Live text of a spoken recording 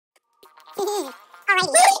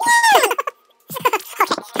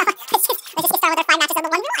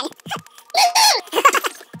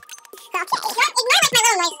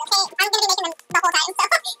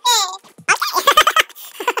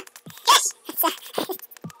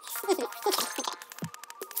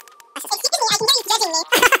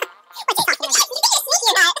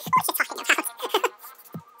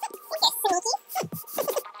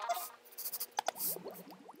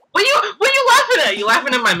You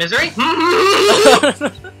laughing at my misery?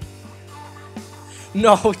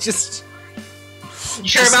 No, just... You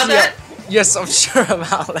sure about that? Yes, I'm sure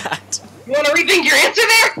about that. You want to rethink your answer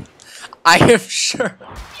there? I am sure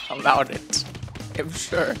about it. I'm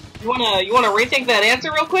sure. You wanna rethink that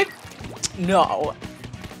answer real quick? No.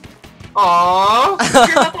 Aww. You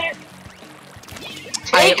sure about that?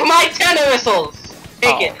 Take my tennis whistles.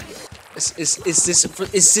 Take it.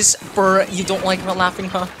 Is this for you don't like my laughing,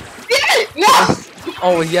 huh? No!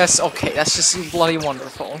 Oh yes, okay, that's just bloody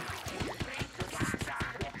wonderful.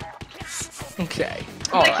 Okay.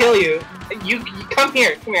 I'm gonna kill you. You come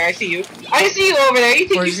here, I see you. I see you over there, you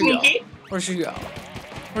think you're sneaky? Where'd you go?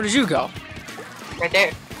 Where did you go? Right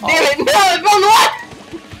there. Oh. Damn it, no, it's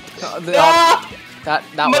on the left! That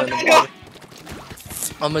one in the water.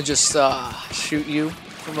 I'm gonna just shoot you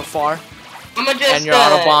from afar. I'm gonna just and your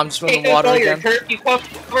auto bombs from the water again. Your turf you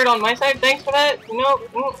covered on my side. Thanks for that. No.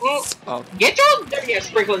 Oh. Get your dirty ass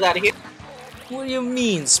sprinklers out of here. What do you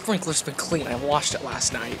mean? Sprinkler's been clean. I washed it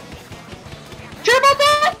last night. Sure about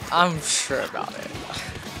that? I'm sure about it.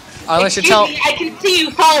 Unless you tell me, I can see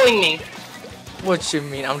you following me. What you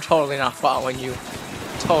mean? I'm totally not following you.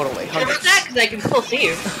 Totally. Sure about that? Because I can still see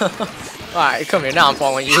you. Alright, come here. Now I'm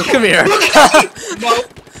following you. Come here. No.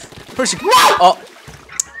 Where's you? No!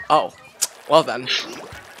 Oh. Well then.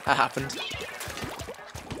 That happened.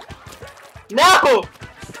 No!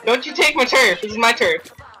 Don't you take my turf. This is my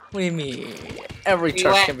turf. What do you mean? Every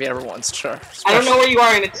turf can be everyone's turf. I don't know where you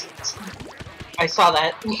are, and it's... I saw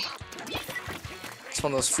that. It's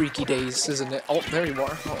one of those freaky days, isn't it? Oh, there you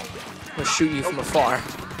are. Oh. I'm gonna shoot you from afar.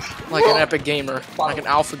 Like an epic gamer. Like an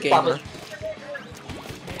alpha gamer.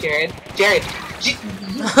 Jared.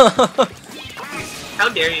 How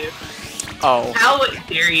dare you? Oh. How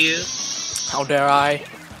dare you? How dare I?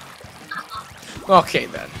 Okay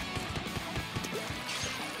then.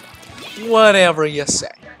 Whatever you say.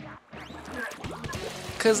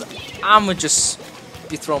 Cause I'ma just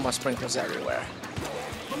be throwing my sprinklers everywhere.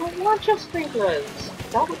 I don't want your sprinklers.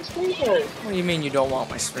 Stop with the sprinklers. What do you mean you don't want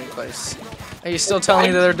my sprinklers? Are you still telling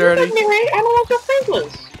me that they're dirty? I don't want your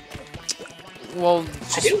sprinklers. Well,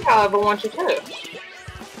 I do, however, want you too.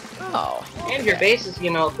 Oh. Okay. And your base is,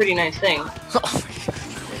 you know, a pretty nice thing.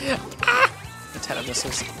 Antenna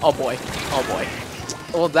missiles. Oh boy. Oh boy.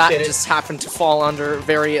 Well, that just happened to fall under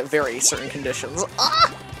very, very certain conditions.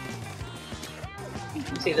 Ah!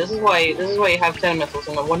 See, this is why you have 10 missiles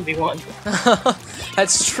in a 1v1.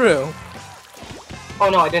 That's true. Oh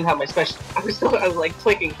no, I didn't have my special. I was like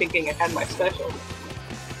clicking, thinking I had my special.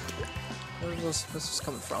 Where was this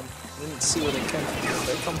coming from? I didn't see where they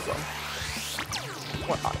come from.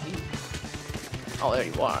 Where are you? Oh, there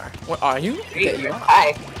you are. Where are you? There you are.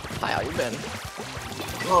 Hi. Hi, how you been?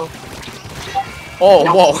 Whoa. Oh,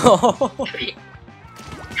 no. Whoa.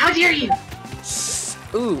 How dare you?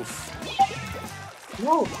 Oof.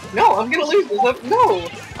 No, I'm gonna lose this up. No.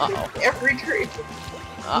 Uh-oh. Every tree.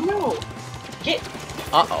 No. Get.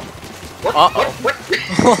 Uh-oh. What?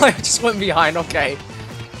 I just went behind, okay.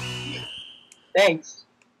 Thanks.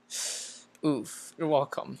 Oof. You're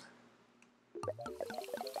welcome.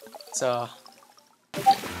 So.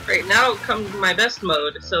 Right, now comes my best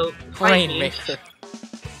mode, so Rainmaker.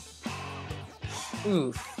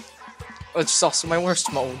 Oof. Which is also my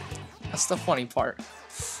worst mode. That's the funny part.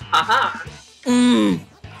 Aha.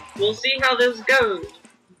 We'll see how this goes.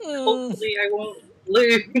 Hopefully I won't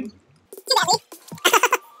lose. It's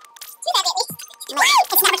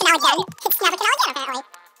never canal again. Apparently.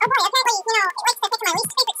 Oh boy, apparently, you know, it likes to pick my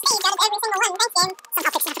least favorite stage out of every single one. Thanks, game.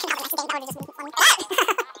 Somehow picks never canal the next game. That would just be funny.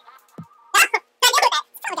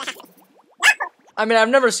 I mean, I've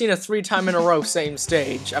never seen a 3-time in a row same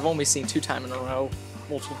stage. I've only seen 2-time in a row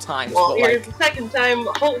multiple times. Well, but here's the second time.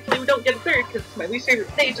 Hopefully we don't get a third, because it's my least favorite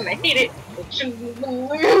stage and I hate it. It shouldn't...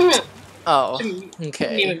 Oh, shouldn't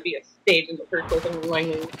okay. even be a stage in the first place. I'm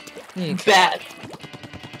annoying. Okay.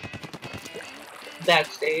 Bad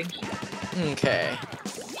stage. Okay.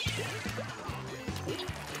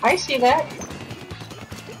 I see that.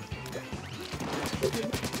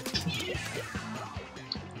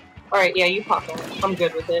 Alright, yeah, you pop that. I'm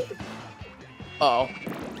good with it. Uh oh.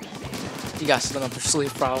 You got something up your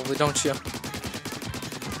sleeve, probably, don't you?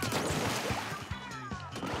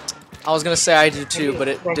 I was gonna say I do too, but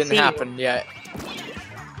it I didn't see you. happen yet.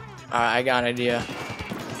 Alright, I got an idea.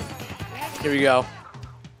 Here we go.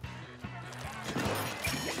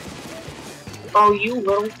 Oh, you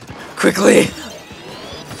little. Quickly!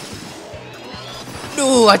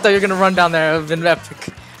 No, I thought you were gonna run down there. It would have been an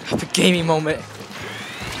epic gaming moment.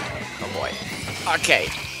 Oh boy. Okay.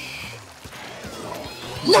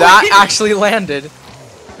 No, That actually landed.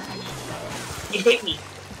 You hit me.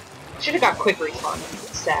 Should have got quick respawn.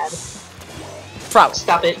 Sad. Probably.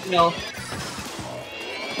 Stop it. No.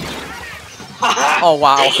 Oh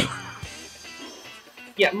wow.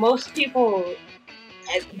 Yeah, most people.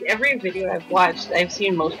 Every video I've watched, I've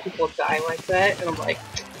seen most people die like that, and I'm like,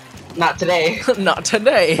 not today. Not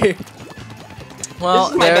today. Well,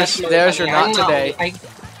 This is my best mode, there's your honey. not today. I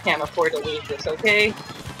can't afford to lose this, okay?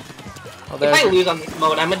 Well, If I there's lose on this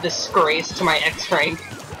mode, I'm a disgrace to my X rank.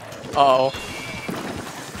 oh.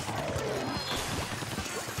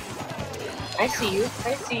 I see you.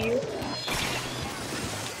 I see you.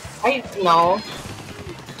 No.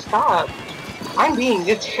 Stop. I'm being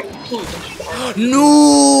a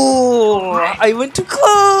No! I went too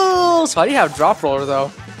close! Why do you have drop roller though?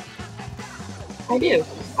 I do.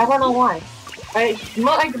 I don't know why. I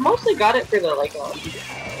mostly got it for the like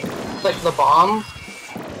the bomb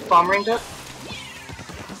range up.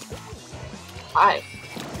 Hi.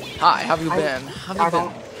 Hi, how have you been? How I have you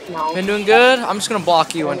don't been? know. Been doing good? I'm just gonna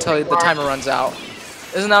block you until the timer runs out.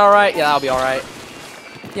 Isn't that alright? Yeah, that'll be alright.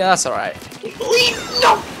 Yeah, that's alright. Please,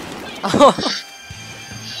 no!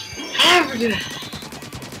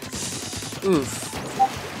 Oof.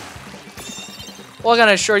 Well, I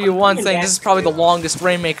gotta assure you one thing, this is probably the longest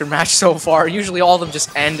Rainmaker match so far. Usually all of them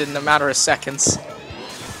just end in a matter of seconds.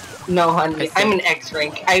 No, honey, I'm an X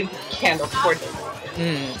rank. I can't afford it.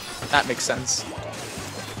 That makes sense.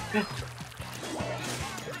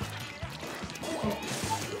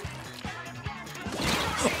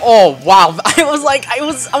 Oh wow! I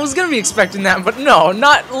was gonna be expecting that, but no,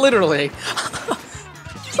 not literally.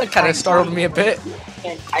 That kind of startled me a bit.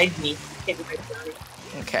 And hide me. Can't hide from me.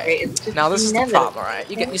 Okay, It's just now this is the inevitable. problem, alright?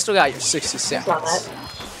 You still got your 60 That's not seconds. that.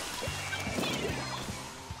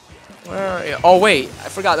 Where are you? Oh wait, I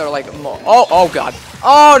forgot there were like more. Oh god.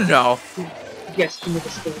 Oh no. Yes, give me the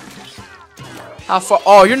spoon. How far?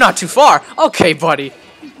 Oh, you're not too far. Okay, buddy.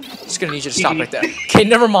 Just gonna need you to stop right there. Okay,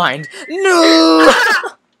 never mind. No.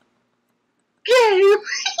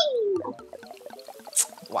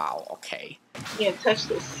 Wow. Okay. Can't touch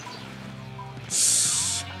this.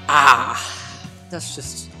 Ah. That's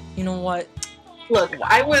just. You know what? Look,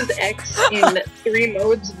 I was X in 3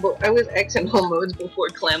 modes, but I was X in all modes before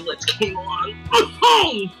Clamblets came along.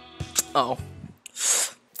 Oh. And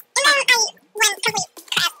then I went complete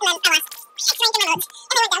crap, and then I lost X-rank in my modes,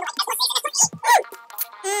 and I went down to like S+.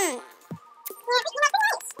 Yeah, but you know,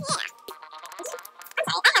 nice. Yeah. I'm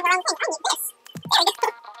sorry, I have the wrong thing. I need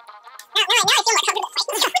this. There we go. Now I feel more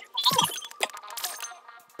comfortable fighting.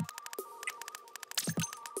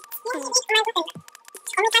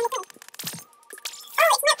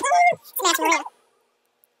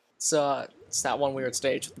 It's that one weird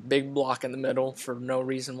stage with the big block in the middle for no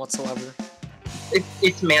reason whatsoever.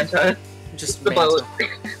 It's Manta. Just The Manta. boat.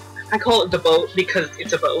 I call it the boat because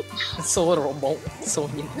it's a boat. It's a literal boat. So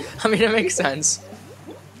I mean, it makes sense.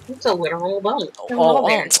 It's a literal boat.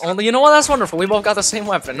 Oh, you know what? That's wonderful. We both got the same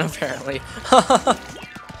weapon, apparently.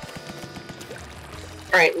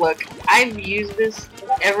 Alright, look, I've used this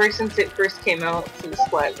ever since it first came out, since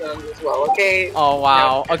Splatoon as well, okay? Oh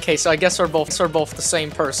wow. No. Okay, so I guess we're both the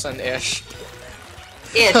same person-ish.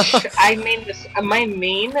 Ish. I main this.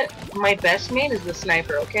 My best main is the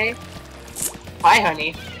sniper, okay? Hi,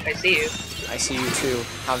 honey. I see you. I see you too.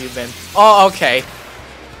 How have you been? Oh, okay.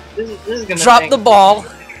 This is gonna Drop take- the ball.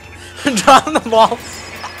 Drop the ball.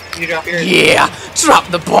 You drop your. Yeah. Drop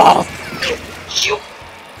the ball.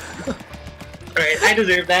 Alright, I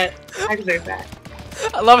deserve that. I deserve that.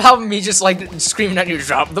 I love how me just like screaming at you,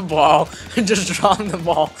 drop the ball, and just drop the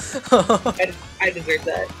ball. I deserve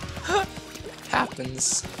that.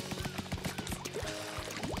 Happens.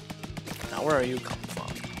 Now, where are you coming from?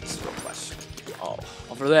 This is a real question. Oh,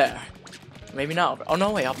 over there. Maybe not over. Oh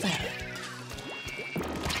no, wait, up there.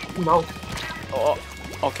 No. Oh,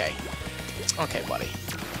 okay. Okay, buddy.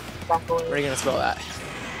 Back away. Where are you gonna throw that?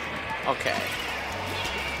 Okay.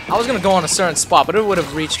 I was gonna go on a certain spot, but it would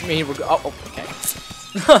have reached me. Oh, okay.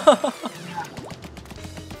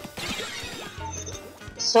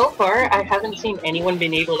 So far, I haven't seen anyone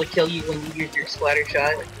been able to kill you when you use your splatter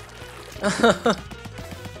shot.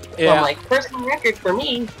 So I'm like, personal record for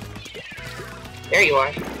me. There you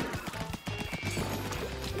are.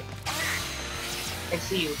 I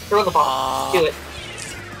see you. Throw the ball. Do it.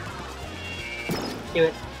 Do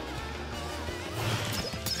it.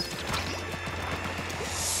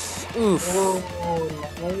 Oof. Oh,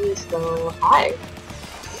 nice though. Hi.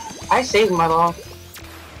 I saved my life.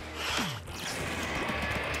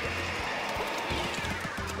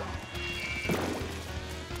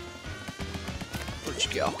 Where'd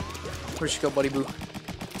you go? Where'd you go, buddy boo?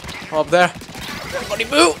 Oh, up there. Buddy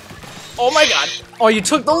boo! Oh my god. Oh, you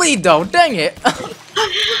took the lead though. Dang it.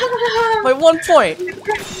 By 1 point.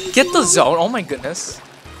 Get the zone. Oh my goodness.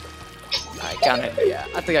 I got an idea.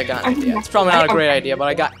 I think I got an idea. It's probably not a great idea, but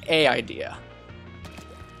I got a idea.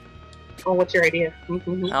 Oh, what's your idea? I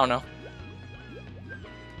don't know.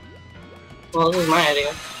 Well, this is my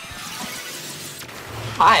idea.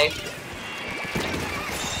 Hi.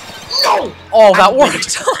 No! Oh, that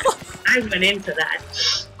worked. I went into that.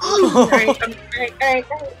 Alright.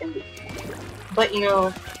 But you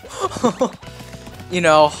know, You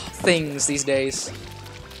know, things these days.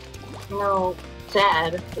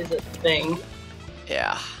 sad is a thing.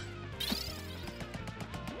 Yeah.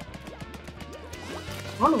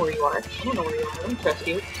 I don't know where you are. I don't know where you are. I don't trust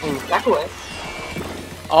you. Back away.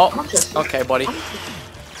 Oh, okay, buddy. Go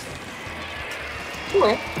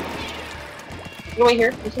away. You wait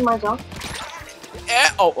here. This is my zone.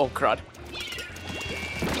 Oh, crud.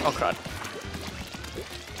 Oh, crud.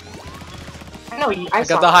 I know you. I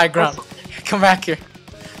got the high ground. Come back here.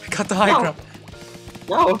 I got the high ground.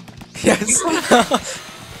 No. Yes.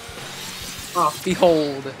 Oh.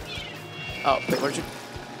 Behold. Oh, wait, where'd you...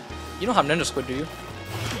 You don't have Ninja Squid, do you?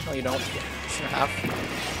 No, you don't. You shouldn't have.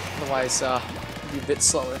 Otherwise, you'd be a bit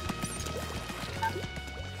slower.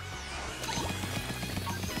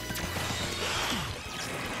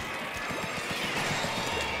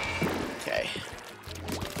 Okay.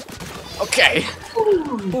 Okay.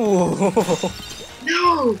 Ooh.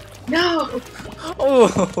 No. No. Ooh.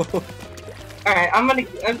 Alright, I'm gonna.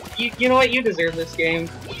 You know what? You deserve this game.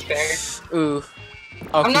 It's fair. Ooh.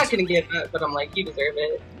 Oh, I'm not gonna get that, but I'm like, you deserve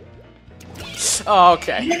it. Oh,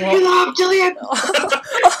 okay. Give Well, up, Juliet!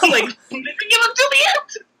 I'm like, give up,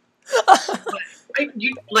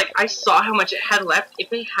 Juliet! I saw how much it had left. If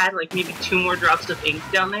they had, like, maybe 2 more drops of ink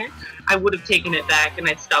down there, I would have taken it back and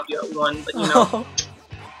I'd stop you at 1, but you know.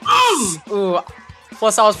 Ooh.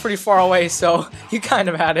 Plus, I was pretty far away, so you kind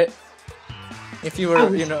of had it. If you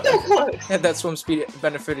were, you know, so close. had that swim speed, it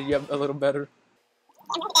benefited you a little better. In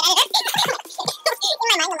my mind, I'm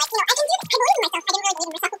like, I can do this. I believe in myself. I didn't really believe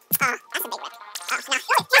in myself. Oh, that's a big rip. Oh, no. No, it's not a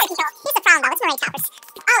control. Here's the problem, though. It's already choppers.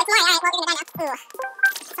 Oh, it's mine. Alright, well, we're gonna die now. Ooh.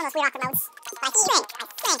 It's one of those weird awkward modes. But I think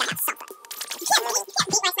I have something. You can't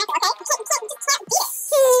beat my sniper, okay? You can't beat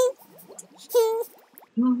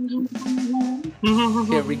it.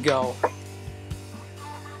 Here we go.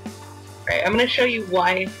 Alright, I'm gonna show you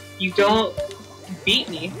why you don't beat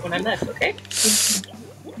me when I'm this, okay?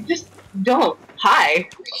 You just don't. Hi.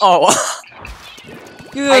 Oh.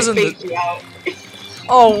 You I listen faked you out.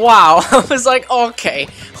 Oh, wow. I was like, okay.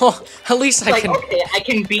 Well, at least I Like, can... okay, I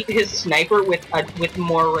can beat his sniper with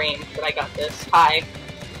more range, but I got this. Hi.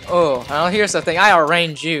 Oh, well, here's the thing. I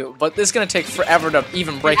outrange you, but this is gonna take forever to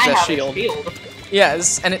even break I that have shield. his shield.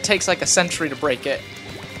 Yes, and it takes like a century to break it.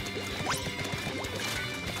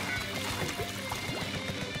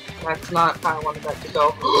 That's not how I wanted that to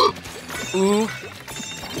go. Ooh.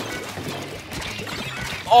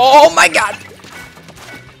 Oh my god!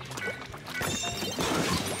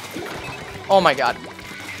 Oh my god.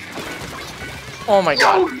 Oh my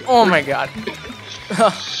god. Oh my god.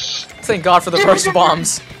 Thank god for the burst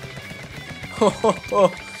bombs.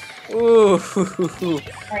 Ooh.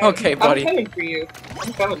 Okay, buddy. I'm coming for you.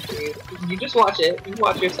 I'm coming for you. You just watch it. You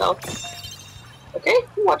watch yourself. Okay?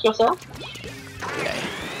 You watch yourself. Okay.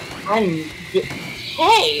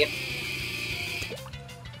 Hey!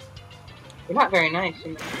 You're not very nice,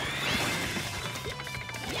 you know.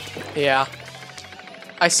 Yeah.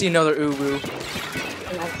 I see another uwu.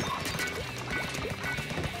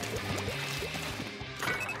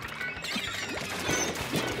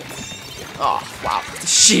 Oh, wow. The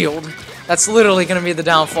shield. That's literally gonna be the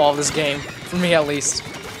downfall of this game. For me, at least.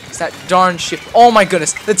 It's that darn shield. Oh my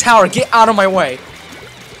goodness. The tower, get out of my way.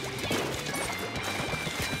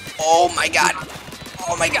 Oh my god.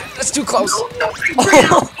 Oh my god. That's too close.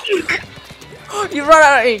 Oh. You run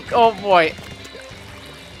out of ink. Oh boy.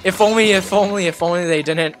 If only they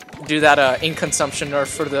didn't do that ink consumption nerf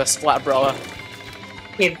for the Splatbrella.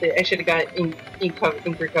 Okay, I should have got ink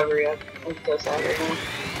recovery up. I'm so sad right now.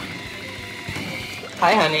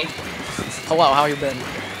 Hi, honey. Hello, how you been?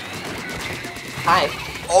 Hi.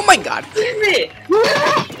 Oh my god. Damn it!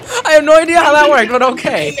 I have no idea how that worked, but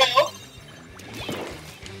okay.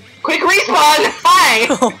 Quick respawn! Hi!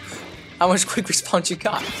 How much quick response you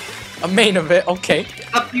got? A main of it, okay.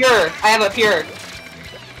 Up here. I have up here.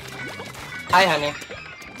 Hi, honey.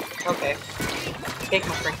 Okay. Take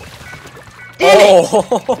my drink. Oh!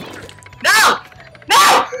 No!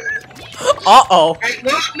 No! Uh-oh. Alright,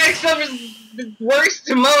 next up is the worst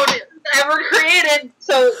mode ever created,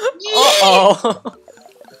 so... Uh-oh.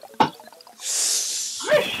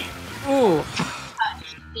 Ooh.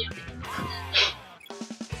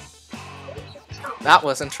 That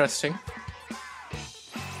was interesting.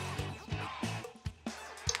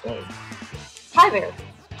 Hi there.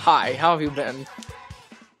 Hi, how have you been?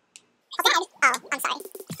 Oh, I'm sorry.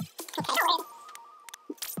 Okay.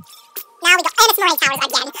 Now we go. And it's Moray Towers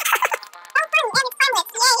again. Oh, fun. And it's funless.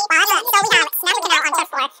 Yay. So we have Snapper Canal on Turf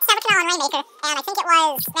 4, Snapper Canal on Rainmaker, and I think it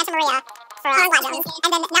was Santa Maria for Squad Zones. And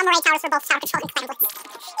then now Moray Towers for both Tower Control and Clan Blitz.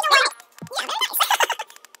 You know what? Yeah, they're nice.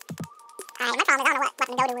 Alright, my problem is I don't know what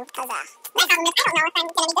weapon to go to, because, my problem is I don't know if I'm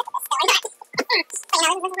gonna be good at this still or not. So, you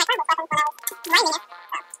know, this is my Clan Blitz weapon when I was grinding it.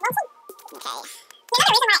 So, we'll see. Okay.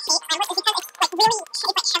 Another reason why I hate Clan Blitz is because it's, like, really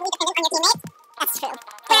heavily dependent on your teammates. That's true.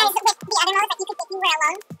 Whereas with the other modes, like, if you were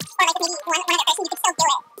alone, or like maybe one other person, you could still do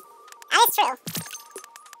it. That is true.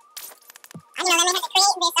 You know, then they had to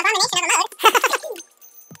create this abomination of a mode. So, you know,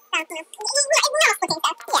 Splatoon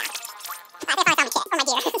stuff. Yeah. I think I found the kit. Oh my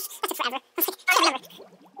dear. That took forever. I can't remember. If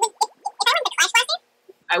I went to Clash Blaster,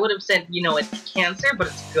 I would have said, you know, it's cancer, but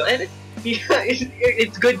it's good.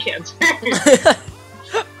 It's good cancer.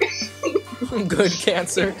 Good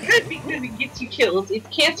cancer. It's good because it gets you kills. It's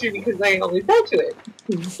cancer because I always die to it.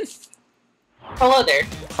 Hello there.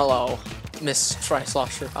 Hello, Miss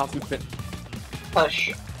Trislosher. How have you been?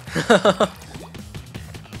 Hush.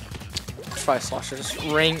 Trislosher just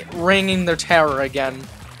ringing their terror again.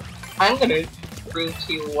 I'm gonna prove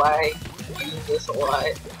to you why I use this a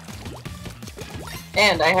lot.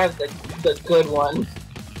 And I have the good one.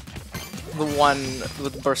 The one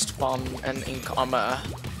with burst bomb and ink armor.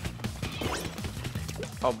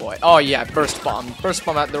 Oh boy. Oh yeah, burst bomb. Burst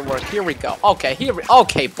bomb at their work. Here we go. Okay,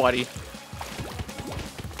 okay, buddy.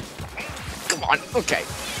 Come on. Okay.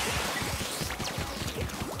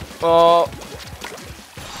 Oh.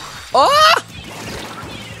 Ah!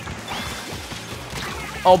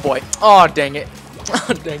 Oh boy. Oh dang it.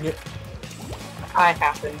 Oh dang it. I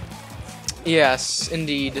happen. Yes,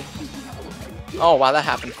 indeed. Oh wow, that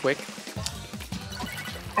happened quick.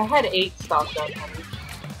 I had 8 stocked up.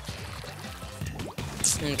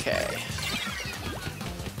 Okay.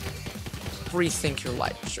 Rethink your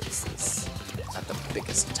life choices at the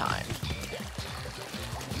biggest time.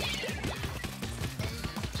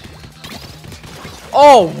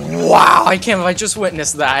 Oh wow! I can't believe I just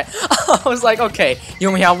witnessed that. I was like, okay, you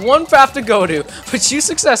only have one path to go to, but you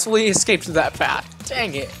successfully escaped that path.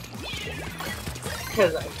 Dang it.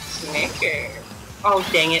 Because I'm sneaky. Oh,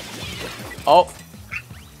 dang it. Oh.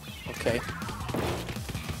 Okay.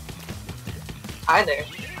 Hi there.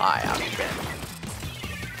 Hi, how you been?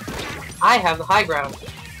 I have the high ground.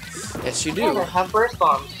 Yes, you And do. I have burst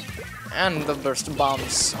bombs. And the burst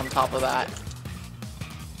bombs on top of that.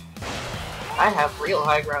 I have real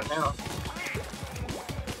high ground now.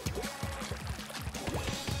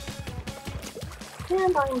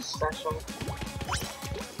 And I'm special.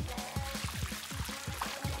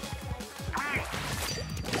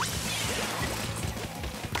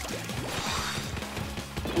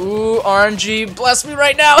 Ooh, RNG, bless me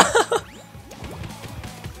right now!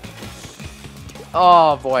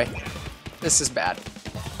 Oh boy. This is bad.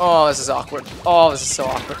 Oh, this is awkward. Oh, this is so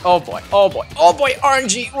awkward. Oh boy, oh boy, oh boy,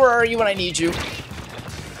 RNG, where are you when I need you?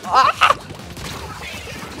 Ah!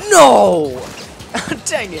 No!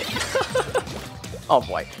 Dang it. Oh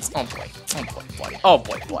boy, oh boy, oh boy, buddy. Oh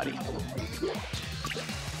boy, buddy.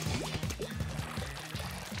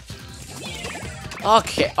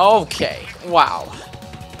 Okay, okay, wow.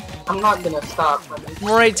 I'm not gonna stop.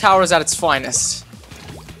 Moray Tower's at its finest.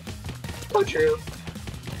 So true.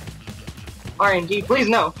 RNG, please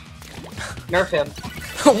no. Nerf him.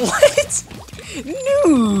 What?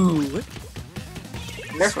 No.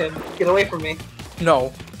 Nerf him. Get away from me.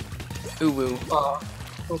 No. Ooh woo. Oh,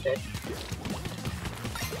 okay.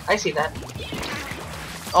 I see that.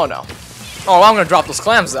 Oh no. Oh, I'm gonna drop those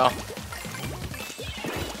clams though.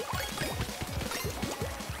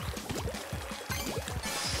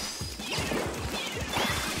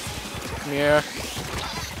 Come here.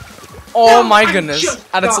 Oh No, my I goodness. just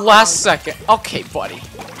At its got last one. second. Okay, buddy.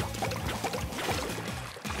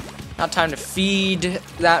 Now time to feed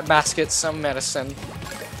that basket some medicine.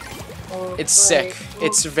 It's sick.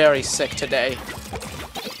 It's very sick today.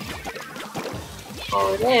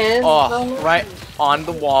 Oh, it is. Oh, right on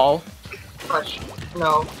the wall. Hush.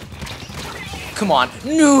 No. Come on.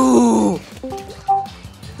 No!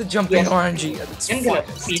 The jumping RNG. That's I'm gonna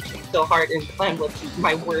beat you so hard in Clan Blitz,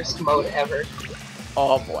 my worst mode ever.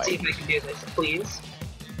 Oh boy. See if I can do this, please.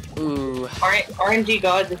 Ooh. Alright, RNG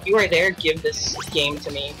gods, if you are there, give this game to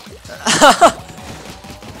me.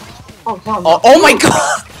 Oh, no. Oh my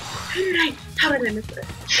god! How did I miss it?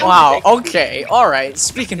 Wow, okay, alright.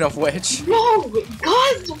 Speaking of which. No!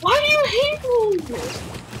 Gods, why do you hate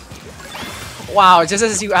me? Wow, just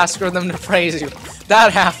as you asked for them to praise you.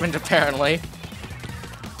 That happened, apparently.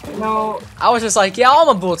 No. I was just like, yeah, all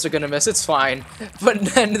my bullets are gonna miss, it's fine. But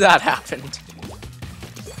then that happened.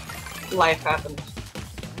 Life happened.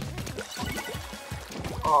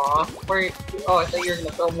 Aw. Oh, I thought you were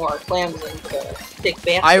gonna throw more clams into the thick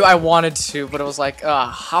basket. I wanted to, but it was like,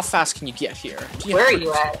 how fast can you get here? Where are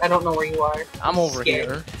you at? I don't know where you are. I'm over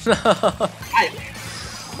here.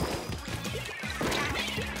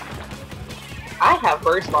 I have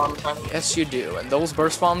burst bombs on me. Yes, you do, and those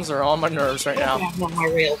burst bombs are on my nerves right now. I'm on my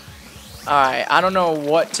rails. Alright, I don't know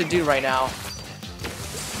what to do right now.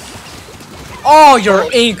 Oh,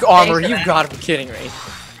 your ink armor! You've got to be kidding me.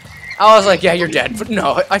 I was like, yeah, you're dead, but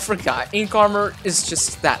no, I forgot. Ink armor is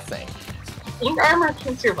just that thing. Ink armor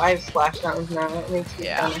can survive splashdowns now. That makes me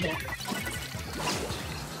kind of happy.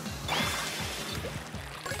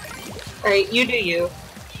 Alright, you do you.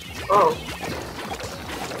 Oh.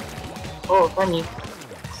 Oh, funny.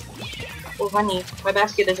 Oh, funny. My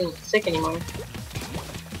basket isn't sick anymore.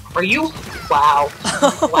 Are you? Wow.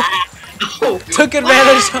 Wow. Took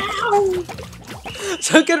advantage. Wow.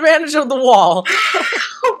 Took advantage of the wall.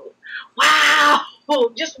 Wow.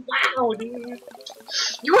 Just wow, dude.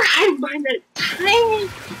 You were hiding behind that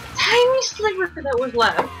tiny sliver that was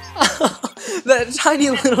left. That tiny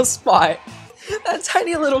little spot. That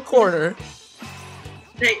tiny little corner.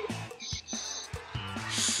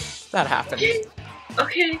 That happened.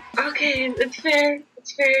 Okay, it's fair.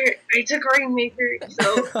 It's fair. I took Rainmaker,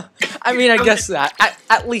 so... I mean, I guess that.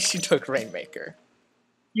 At least you took Rainmaker.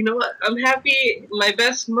 You know what? I'm happy. My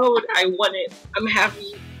best mode, I won it. I'm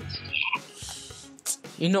happy.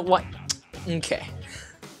 You know what? Okay.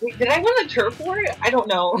 Wait, did I win the turf war? I don't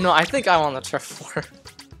know. No, I think I won the turf war.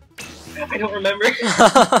 I don't remember.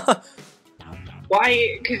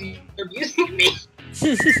 Why? Because you're abusing me.